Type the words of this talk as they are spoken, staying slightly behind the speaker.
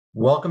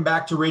Welcome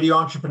back to Radio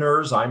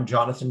Entrepreneurs. I'm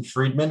Jonathan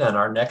Friedman, and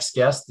our next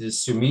guest is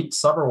Sumit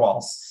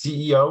Sabharwal,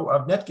 CEO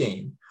of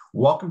NetGain.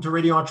 Welcome to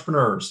Radio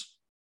Entrepreneurs.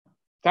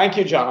 Thank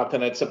you,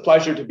 Jonathan. It's a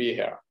pleasure to be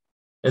here.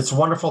 It's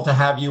wonderful to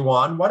have you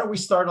on. Why don't we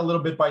start a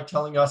little bit by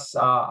telling us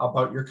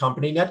about your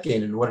company,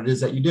 NetGain, and what it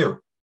is that you do?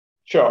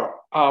 Sure.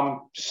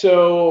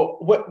 So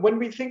when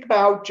we think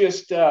about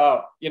just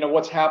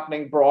what's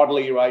happening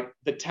broadly, right?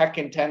 The tech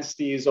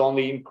intensity is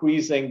only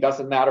increasing.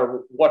 Doesn't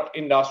matter what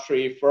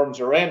industry firms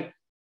are in.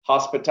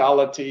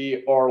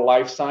 Hospitality or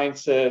life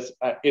sciences,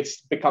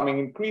 it's becoming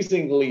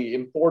increasingly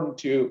important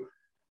to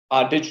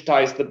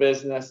digitize the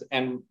business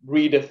and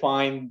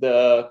redefine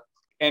the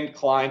end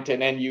client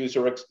and end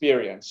user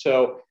experience.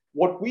 So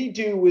what we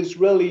do is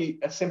really,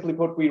 simply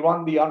put, we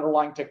run the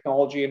underlying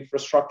technology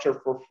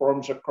infrastructure for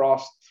firms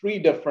across three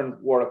different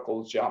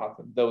verticals,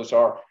 Jonathan. Those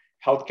are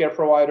healthcare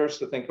providers,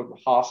 so think of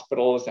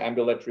hospitals,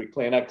 ambulatory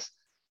clinics,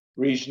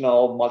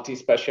 regional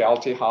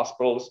multi-specialty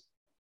hospitals,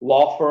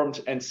 law firms,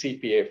 and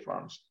CPA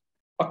firms.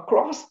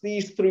 Across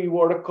these three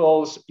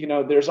verticals,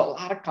 there's a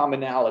lot of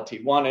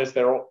commonality. One is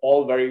they're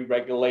all very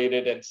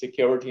regulated, and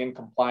security and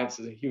compliance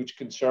is a huge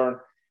concern.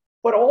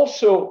 But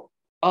also,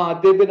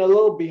 they've been a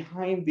little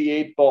behind the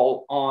eight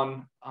ball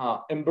on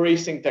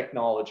embracing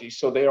technology.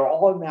 So they are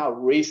all now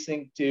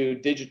racing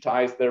to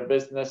digitize their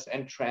business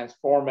and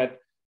transform it.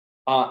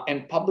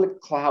 And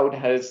public cloud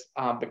has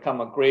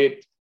become a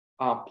great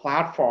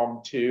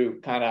platform to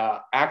kind of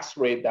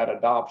accelerate that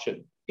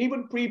adoption.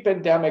 Even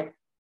pre-pandemic,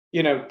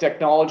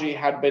 technology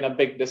had been a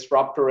big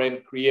disruptor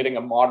in creating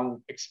a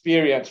modern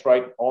experience,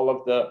 right? All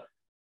of the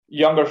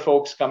younger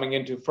folks coming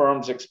into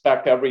firms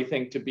expect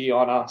everything to be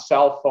on a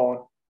cell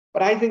phone.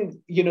 But I think,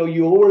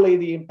 you overlay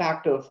the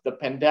impact of the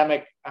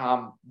pandemic,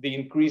 the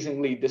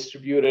increasingly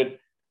distributed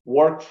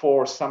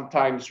workforce,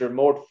 sometimes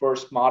remote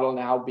first model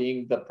now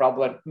being the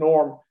prevalent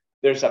norm.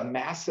 There's a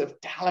massive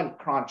talent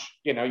crunch.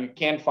 You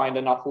can't find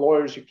enough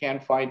lawyers, you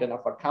can't find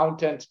enough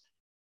accountants.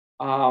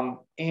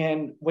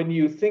 And when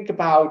you think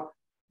about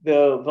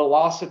the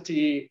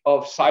velocity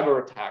of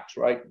cyber attacks,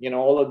 right?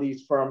 All of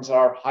these firms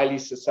are highly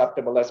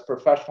susceptible as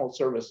professional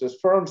services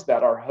firms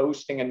that are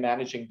hosting and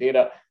managing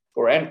data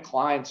for end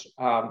clients.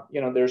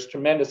 There's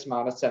tremendous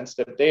amount of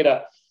sensitive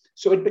data.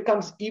 So it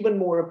becomes even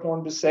more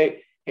important to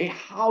say, hey,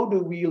 how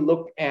do we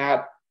look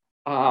at,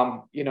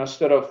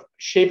 sort of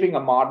shaping a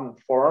modern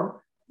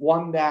firm,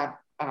 one that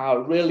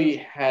really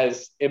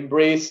has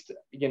embraced,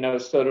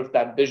 sort of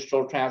that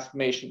digital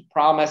transformation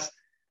promise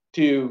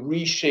to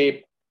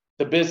reshape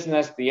the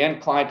business, the end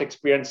client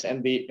experience,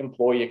 and the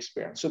employee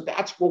experience. So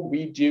that's what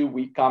we do.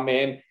 We come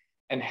in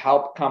and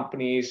help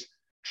companies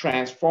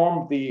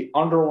transform the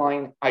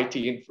underlying IT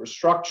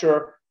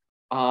infrastructure,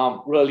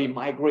 really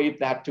migrate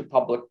that to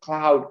public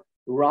cloud,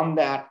 run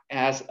that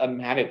as a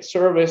managed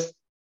service,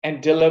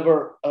 and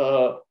deliver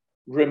a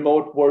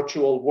remote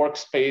virtual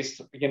workspace,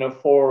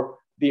 for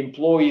the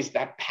employees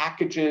that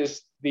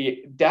packages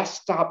the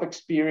desktop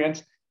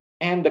experience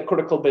and the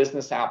critical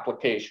business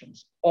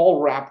applications, all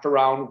wrapped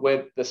around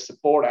with the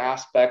support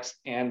aspects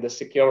and the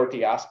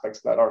security aspects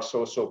that are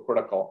so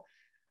critical.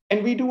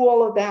 And we do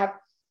all of that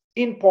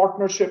in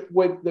partnership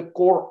with the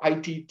core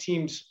IT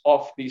teams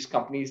of these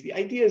companies. The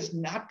idea is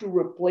not to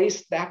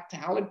replace that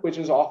talent, which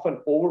is often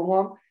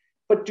overwhelmed,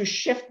 but to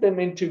shift them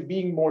into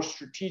being more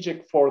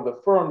strategic for the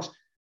firms,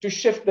 to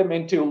shift them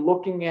into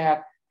looking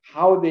at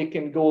how they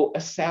can go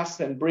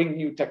assess and bring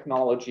new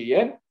technology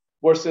in,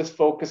 versus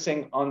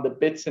focusing on the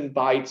bits and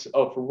bytes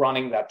of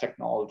running that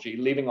technology,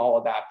 leaving all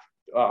of that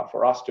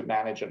for us to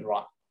manage and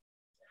run.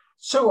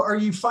 So are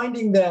you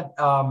finding that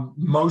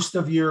most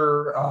of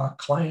your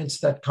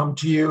clients that come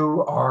to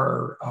you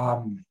are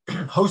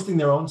hosting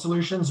their own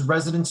solutions,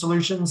 resident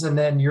solutions, and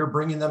then you're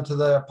bringing them to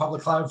the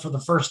public cloud for the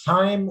first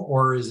time?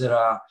 Or is it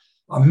a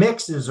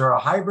mix? Is there a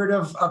hybrid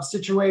of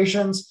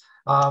situations?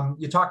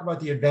 You talk about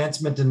the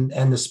advancement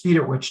and the speed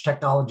at which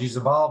technology is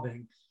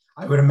evolving.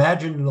 I would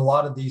imagine in a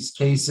lot of these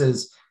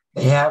cases,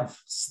 they have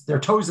their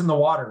toes in the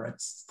water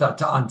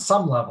on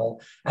some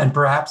level, and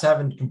perhaps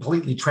haven't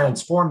completely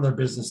transformed their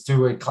business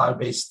to a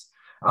cloud-based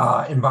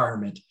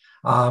environment.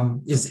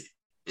 Is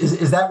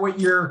that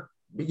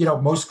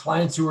what most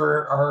clients who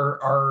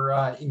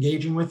are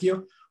engaging with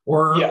you,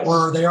 or Yes. or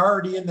are they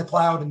already in the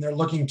cloud and they're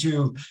looking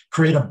to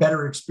create a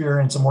better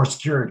experience, a more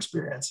secure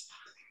experience?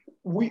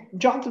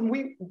 Jonathan,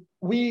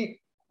 we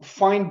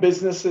find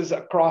businesses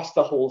across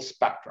the whole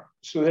spectrum.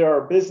 So there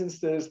are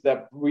businesses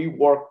that we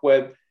work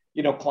with,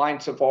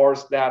 clients of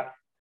ours that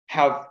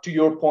have, to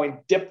your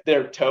point, dipped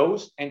their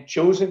toes and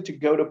chosen to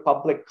go to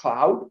public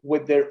cloud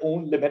with their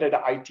own limited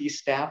IT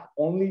staff,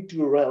 only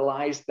to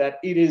realize that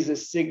it is a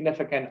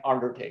significant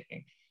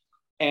undertaking.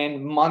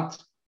 And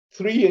month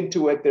 3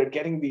 into it, they're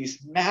getting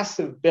these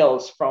massive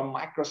bills from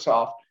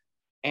Microsoft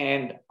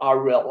and are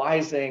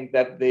realizing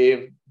that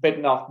they've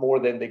bitten off more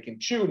than they can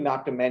chew,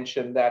 not to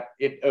mention that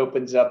it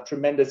opens up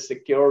tremendous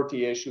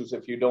security issues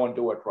if you don't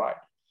do it right.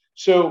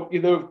 So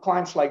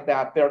clients like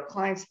that. There are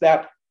clients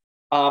that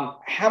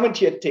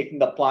haven't yet taken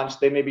the plunge.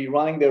 They may be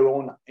running their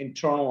own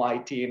internal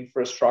IT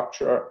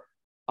infrastructure,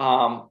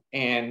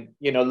 and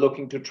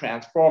looking to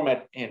transform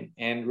it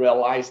and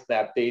realize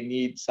that they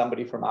need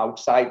somebody from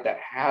outside that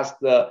has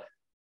the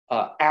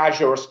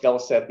Azure skill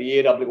set,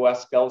 the AWS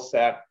skill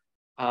set,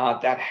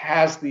 that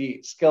has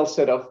the skill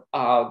set of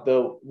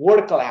the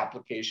vertical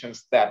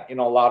applications that a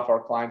lot of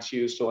our clients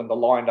use. So in the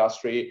law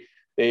industry,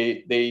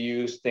 they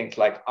use things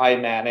like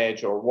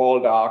iManage or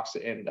WorldDocs.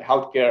 In the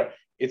healthcare,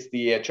 it's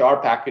the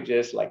HR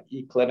packages like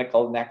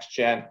eClinical,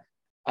 NextGen.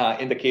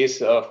 In the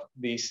case of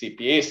the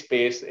CPA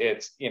space,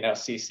 it's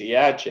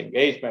CCH,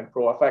 Engagement,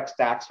 ProFX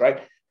Tax,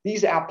 right?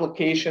 These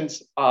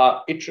applications,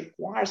 it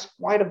requires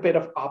quite a bit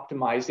of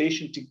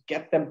optimization to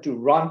get them to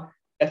run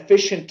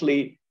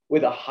efficiently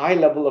with a high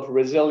level of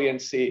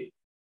resiliency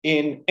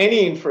in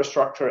any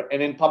infrastructure,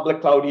 and in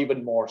public cloud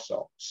even more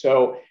so.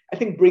 So I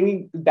think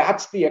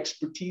that's the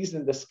expertise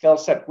and the skill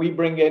set we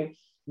bring in,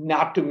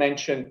 not to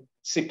mention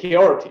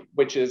security,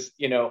 which is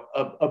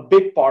a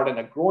big part and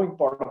a growing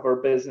part of our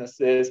business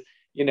is,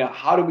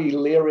 how do we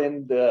layer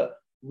in the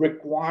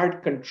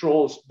required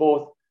controls,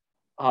 both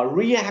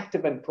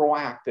reactive and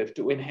proactive,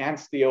 to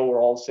enhance the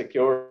overall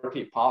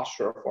security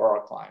posture for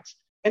our clients.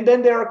 And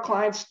then there are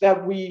clients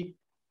that we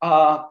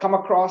come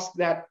across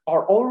that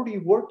are already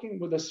working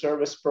with a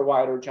service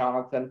provider,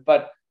 Jonathan,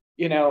 but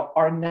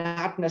are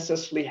not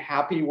necessarily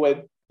happy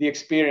with the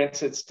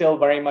experience. It's still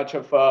very much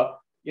of a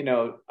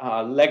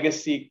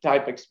legacy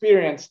type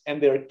experience,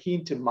 and they're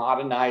keen to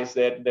modernize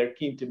it. They're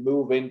keen to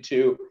move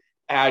into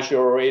Azure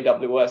or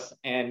AWS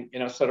and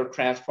sort of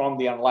transform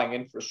the underlying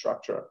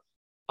infrastructure.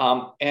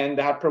 And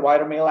that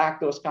provider may lack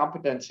those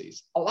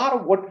competencies. A lot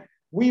of what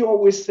we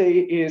always say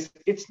is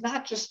it's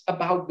not just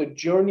about the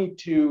journey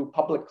to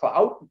public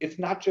cloud. It's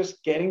not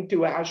just getting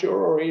to Azure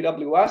or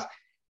AWS.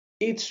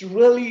 It's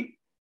really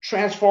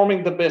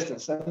transforming the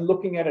business and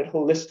looking at it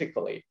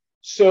holistically.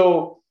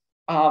 So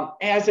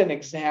as an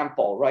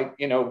example, right,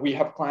 we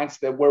have clients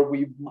where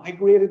we've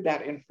migrated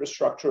that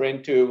infrastructure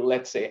into,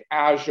 let's say,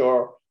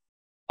 Azure,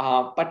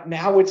 but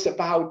now it's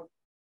about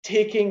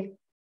taking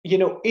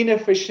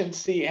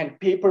inefficiency and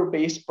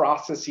paper-based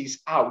processes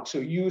out. So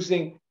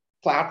using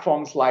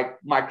platforms like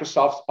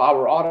Microsoft's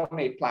Power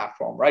Automate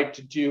platform, right,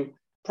 to do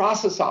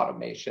process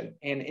automation.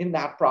 And in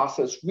that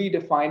process,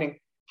 redefining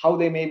how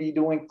they may be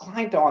doing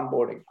client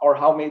onboarding or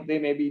how they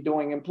may be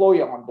doing employee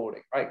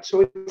onboarding, right?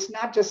 So it's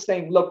not just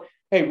saying, look,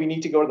 hey, we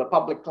need to go to the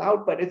public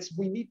cloud, but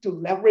we need to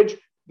leverage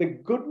the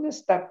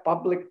goodness that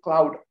public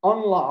cloud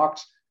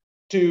unlocks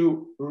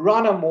to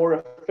run a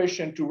more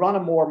efficient, to run a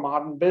more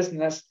modern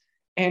business,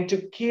 and to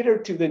cater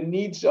to the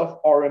needs of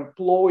our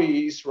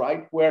employees,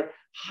 right? Where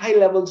high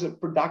levels of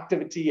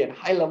productivity and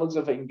high levels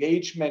of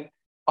engagement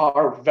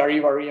are very,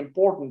 very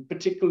important,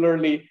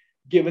 particularly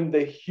given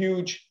the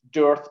huge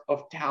dearth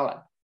of talent.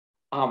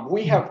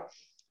 We have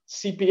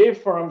CPA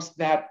firms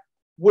that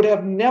would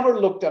have never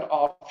looked at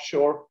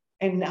offshore,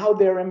 and now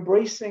they're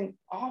embracing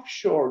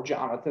offshore,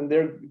 Jonathan.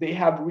 They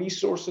have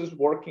resources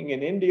working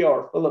in India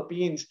or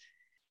Philippines.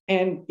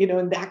 And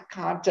in that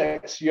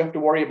context, you have to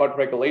worry about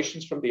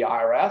regulations from the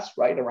IRS,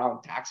 right,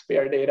 around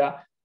taxpayer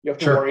data. You have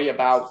to worry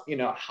about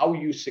how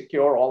you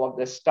secure all of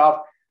this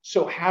stuff.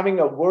 So having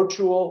a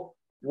virtual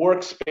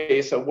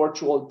workspace, a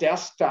virtual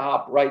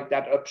desktop, right,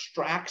 that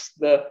abstracts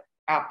the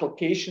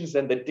applications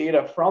and the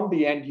data from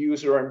the end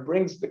user and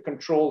brings the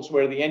controls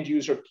where the end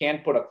user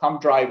can put a thumb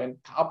drive and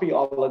copy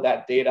all of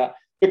that data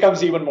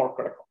becomes even more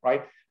critical,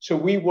 right? So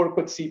we work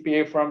with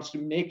CPA firms to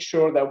make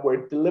sure that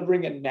we're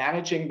delivering and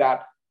managing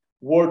that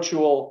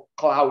virtual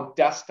cloud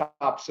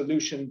desktop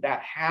solution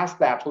that has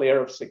that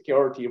layer of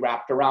security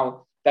wrapped around,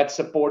 that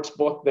supports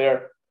both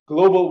their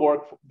global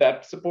work,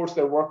 that supports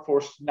their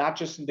workforce, not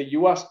just in the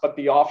US, but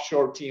the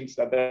offshore teams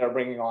that they're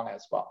bringing on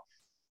as well.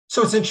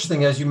 So it's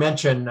interesting, as you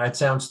mentioned, it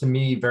sounds to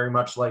me very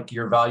much like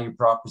your value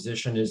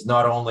proposition is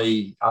not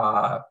only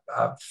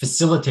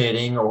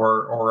facilitating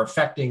or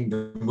affecting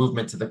the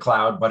movement to the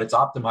cloud, but it's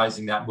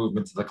optimizing that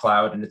movement to the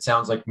cloud. And it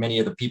sounds like many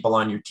of the people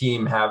on your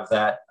team have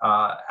that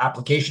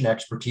application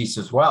expertise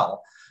as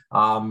well,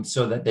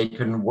 so that they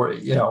can,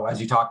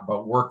 as you talk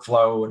about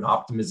workflow and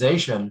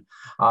optimization,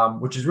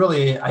 which is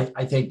really,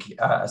 I think,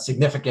 a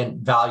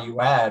significant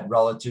value add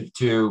relative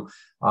to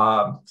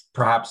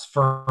perhaps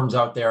firms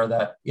out there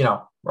that,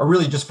 are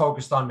really just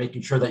focused on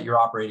making sure that you're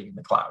operating in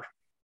the cloud.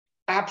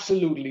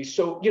 Absolutely.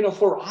 So,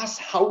 for us,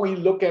 how we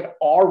look at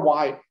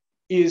RY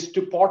is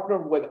to partner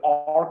with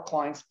our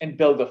clients and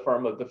build the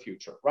firm of the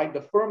future, right?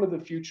 The firm of the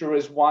future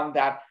is one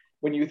that,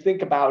 when you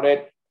think about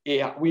it,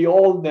 we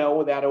all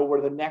know that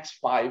over the next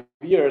 5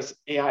 years,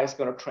 AI is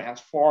going to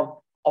transform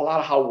a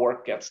lot of how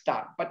work gets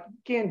done. But you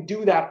can't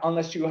do that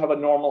unless you have a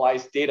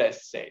normalized data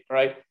estate,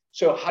 right?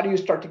 So how do you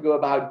start to go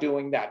about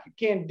doing that? You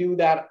can't do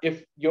that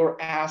if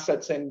your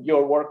assets and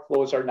your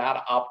workflows are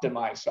not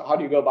optimized. So how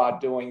do you go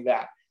about doing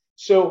that?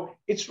 So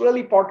it's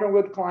really partnering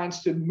with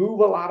clients to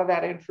move a lot of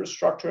that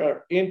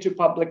infrastructure into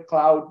public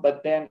cloud,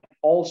 but then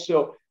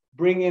also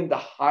bring in the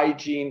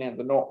hygiene and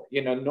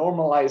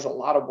normalize a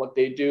lot of what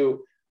they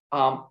do.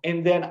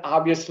 And then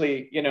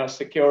obviously,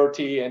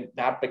 security, and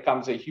that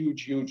becomes a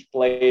huge, huge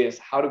play, is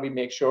how do we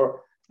make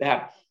sure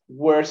that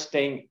we're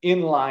staying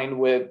in line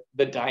with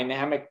the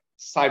dynamic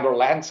cyber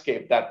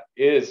landscape that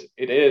it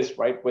is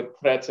right, with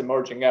threats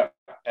emerging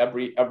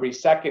every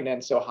second.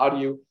 And so how do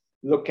you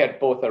look at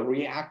both a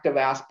reactive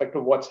aspect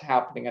of what's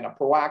happening and a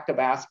proactive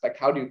aspect?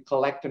 How do you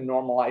collect and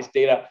normalize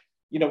data?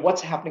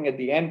 What's happening at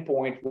the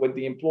endpoint with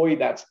the employee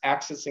that's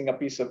accessing a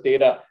piece of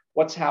data?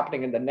 What's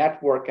happening in the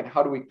network, and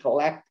how do we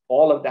collect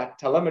all of that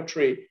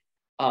telemetry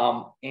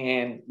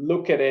and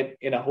look at it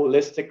in a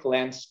holistic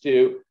lens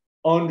to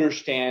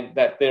understand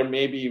that there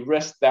may be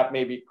risks that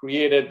may be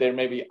created, there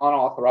may be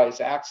unauthorized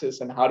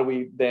access, and how do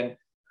we then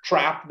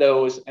trap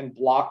those and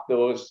block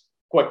those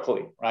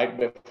quickly, right,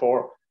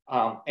 before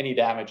any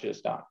damage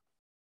is done.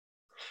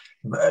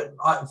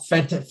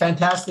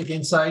 Fantastic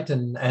insight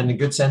and a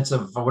good sense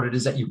of what it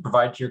is that you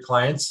provide to your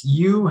clients.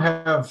 You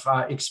have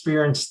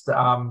experienced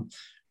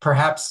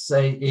perhaps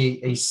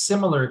a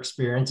similar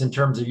experience in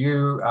terms of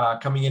you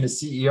coming in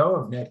as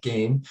CEO of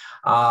NetGain.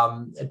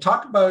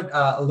 Talk about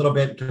a little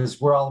bit, because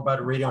we're all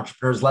about radio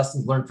entrepreneurs,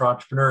 lessons learned for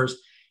entrepreneurs.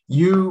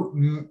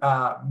 You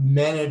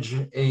manage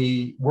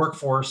a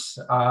workforce,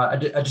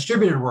 a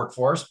distributed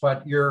workforce,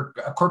 but your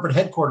corporate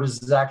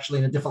headquarters is actually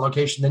in a different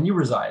location than you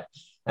reside.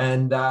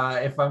 And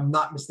if I'm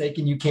not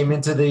mistaken, you came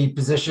into the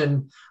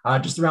position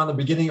just around the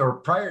beginning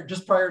or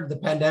just prior to the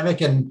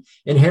pandemic, and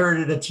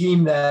inherited a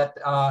team that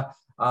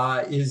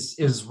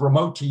is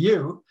remote to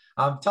you.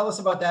 Tell us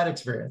about that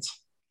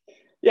experience.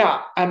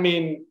 Yeah, I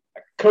mean,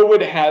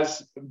 COVID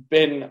has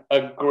been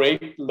a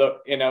great,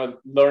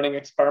 learning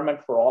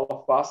experiment for all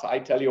of us. I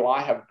tell you,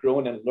 I have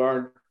grown and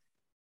learned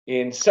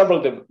in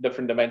several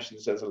different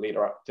dimensions as a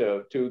leader.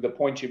 To the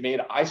point you made,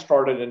 I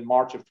started in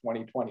March of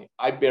 2020.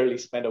 I barely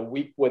spent a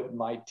week with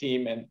my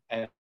team,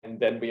 and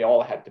then we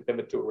all had to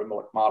pivot to a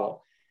remote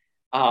model.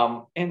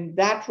 And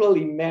that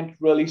really meant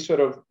sort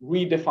of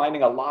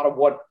redefining a lot of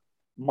what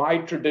my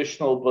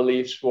traditional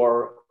beliefs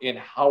were in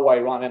how I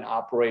run and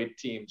operate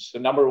teams. So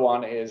number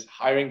one is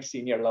hiring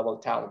senior level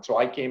talent. So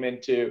I came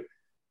into,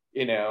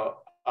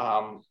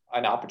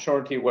 an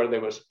opportunity where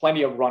there was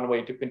plenty of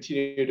runway to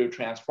continue to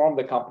transform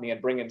the company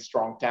and bring in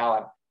strong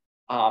talent.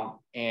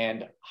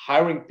 And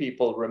hiring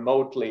people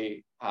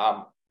remotely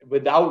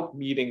without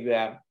meeting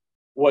them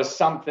was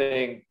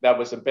something that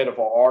was a bit of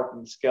an art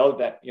and skill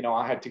that,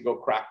 I had to go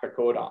crack the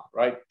code on,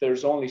 right?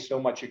 There's only so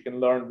much you can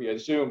learn via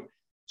Zoom.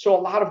 So a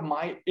lot of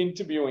my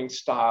interviewing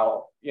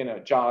style,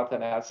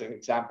 Jonathan, as an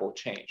example,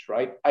 changed,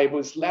 right? I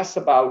was less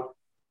about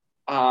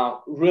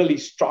really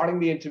starting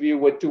the interview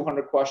with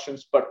 200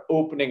 questions, but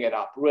opening it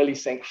up, really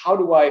saying, how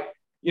do I,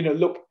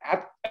 look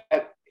at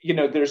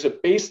there's a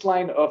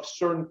baseline of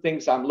certain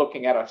things I'm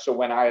looking at. So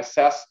when I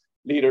assess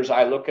leaders,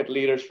 I look at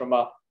leaders from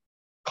a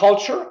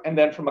culture and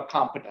then from a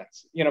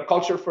competence,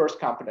 culture first,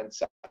 competence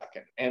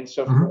second. And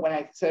so when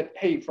I said,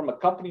 hey, from a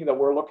company that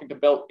we're looking to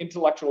build,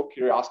 intellectual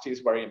curiosity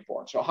is very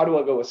important. So how do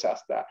I go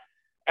assess that?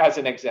 As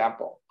an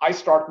example, I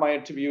start my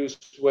interviews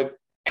with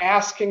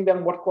asking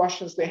them what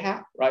questions they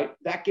have, right?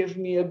 That gives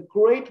me a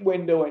great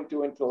window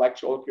into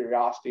intellectual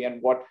curiosity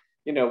and what,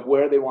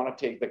 where they want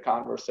to take the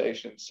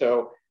conversation.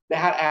 So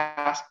that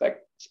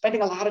aspect,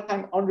 spending a lot of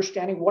time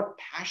understanding what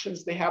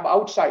passions they have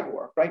outside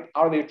work, right?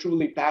 Are they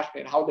truly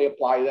passionate, how they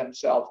apply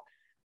themselves,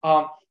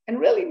 and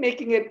really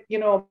making it,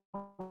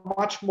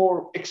 much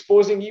more,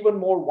 exposing even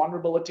more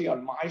vulnerability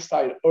on my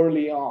side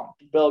early on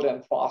to build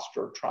and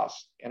foster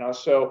trust,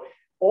 So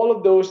all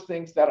of those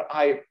things that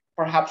I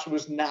perhaps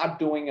was not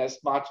doing as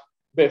much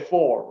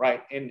before,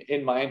 right,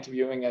 in my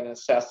interviewing and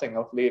assessing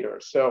of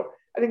leaders. So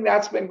I think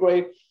that's been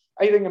great.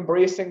 I think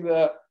embracing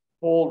the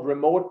whole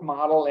remote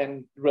model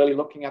and really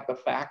looking at the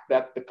fact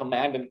that the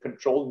command and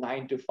control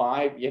 9 to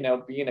 5,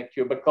 being a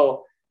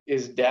cubicle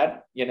is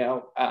dead,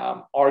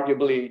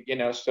 arguably,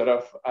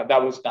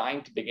 that was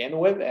dying to begin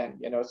with,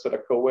 and, sort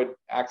of COVID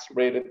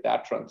accelerated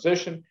that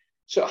transition.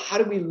 So how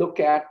do we look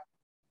at,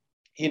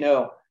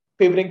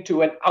 pivoting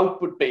to an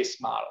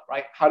output-based model,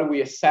 right? How do we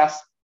assess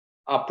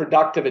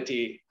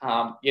productivity,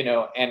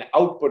 and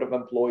output of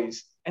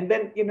employees? And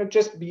then,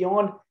 just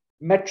beyond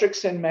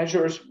metrics and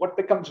measures, what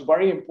becomes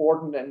very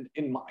important and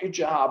in my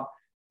job,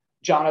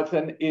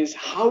 Jonathan, is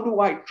how do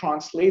I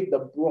translate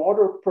the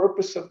broader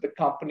purpose of the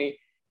company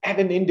at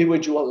an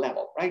individual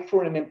level, right?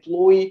 For an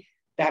employee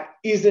that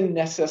isn't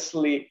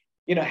necessarily,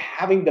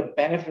 having the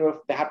benefit of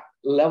that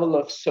level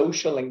of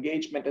social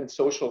engagement and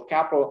social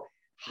capital,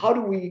 how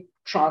do we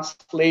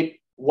translate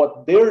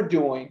what they're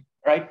doing,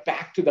 right,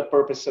 back to the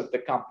purpose of the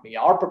company?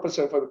 Our purpose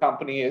of the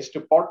company is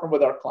to partner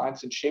with our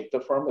clients and shape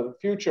the firm of the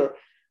future.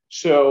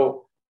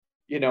 So,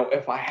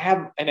 if I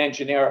have an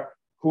engineer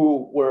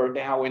who we're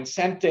now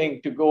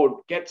incenting to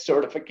go get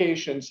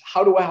certifications,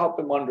 how do I help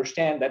them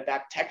understand that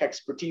tech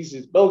expertise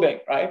is building,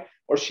 right?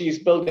 Or she's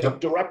building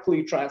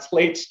directly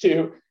translates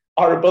to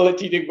our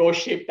ability to go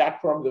shape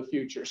that firm of the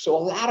future. So a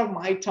lot of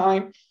my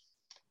time,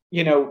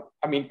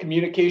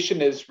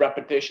 communication is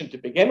repetition to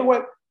begin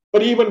with,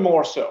 but even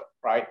more so,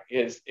 right,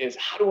 is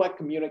how do I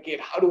communicate?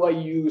 How do I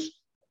use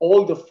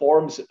all the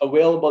forms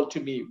available to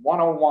me,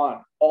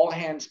 one-on-one, all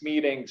hands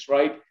meetings,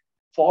 right?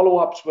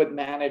 Follow-ups with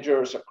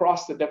managers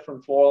across the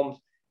different forums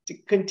to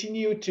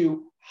continue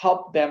to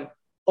help them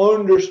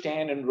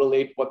understand and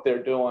relate what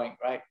they're doing,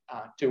 right,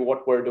 to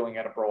what we're doing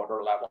at a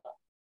broader level.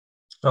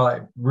 Well,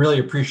 I really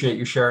appreciate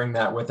you sharing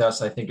that with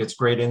us. I think it's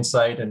great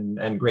insight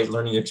and great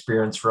learning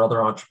experience for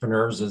other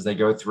entrepreneurs as they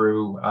go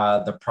through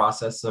the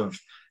process of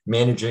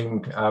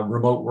managing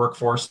remote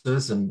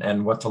workforces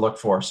and what to look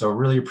for. So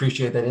really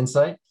appreciate that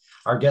insight.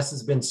 Our guest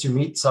has been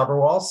Sumit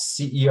Sabharwal,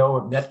 CEO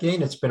of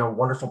NetGain. It's been a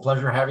wonderful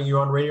pleasure having you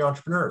on Radio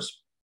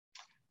Entrepreneurs.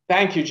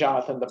 Thank you,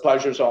 Jonathan. The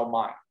pleasure's all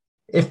mine.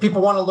 If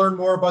people want to learn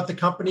more about the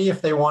company,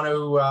 if they want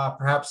to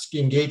perhaps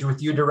engage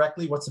with you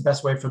directly, what's the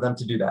best way for them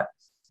to do that?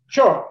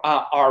 Sure.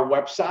 Our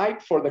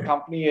website for the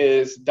company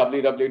is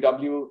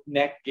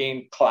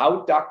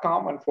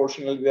www.netgaincloud.com.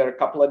 Unfortunately, there are a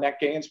couple of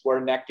NetGains. We're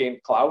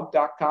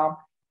netgaincloud.com.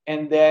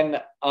 And then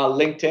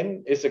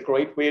LinkedIn is a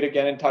great way to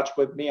get in touch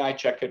with me. I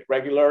check it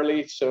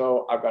regularly.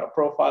 So I've got a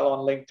profile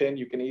on LinkedIn.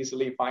 You can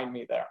easily find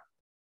me there.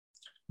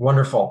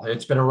 Wonderful.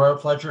 It's been a real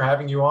pleasure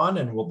having you on,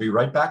 and we'll be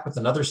right back with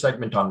another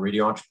segment on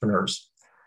Radio Entrepreneurs.